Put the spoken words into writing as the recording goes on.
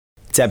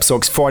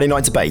Debsoc's Friday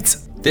Night Debate.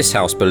 This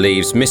house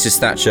believes Mrs.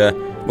 Thatcher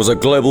was a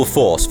global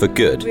force for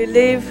good. We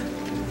leave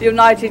the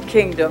United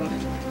Kingdom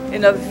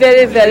in a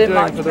very, very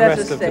much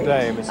better state.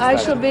 I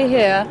shall be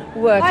here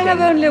working. I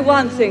have only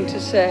one thing to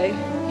say.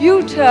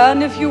 You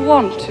turn if you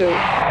want to.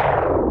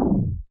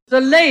 The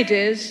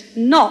ladies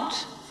not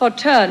for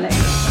turning.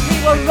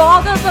 We were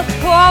rather the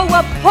poor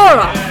were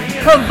poorer,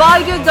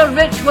 provided the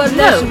rich were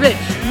less rich.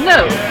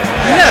 No.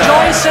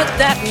 Rejoice at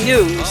that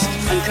news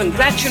and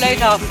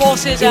congratulate our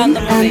forces and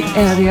the Marines. An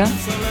area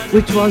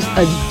which was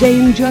a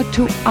danger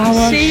to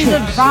our See ships.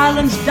 that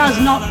violence does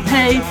not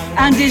pay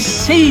and is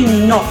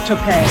seen not to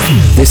pay.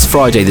 This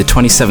Friday, the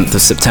 27th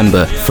of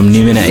September, from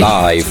Newman A.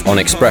 Live on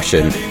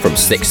Expression from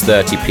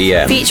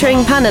 6:30pm. Featuring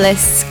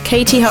panellists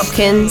Katie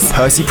Hopkins,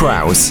 Percy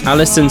Prowse,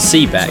 Alison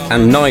Seebeck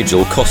and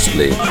Nigel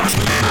Costley.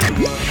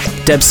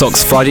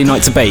 Debsoc's Friday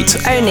Night Debate.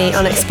 only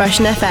on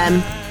Expression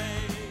FM.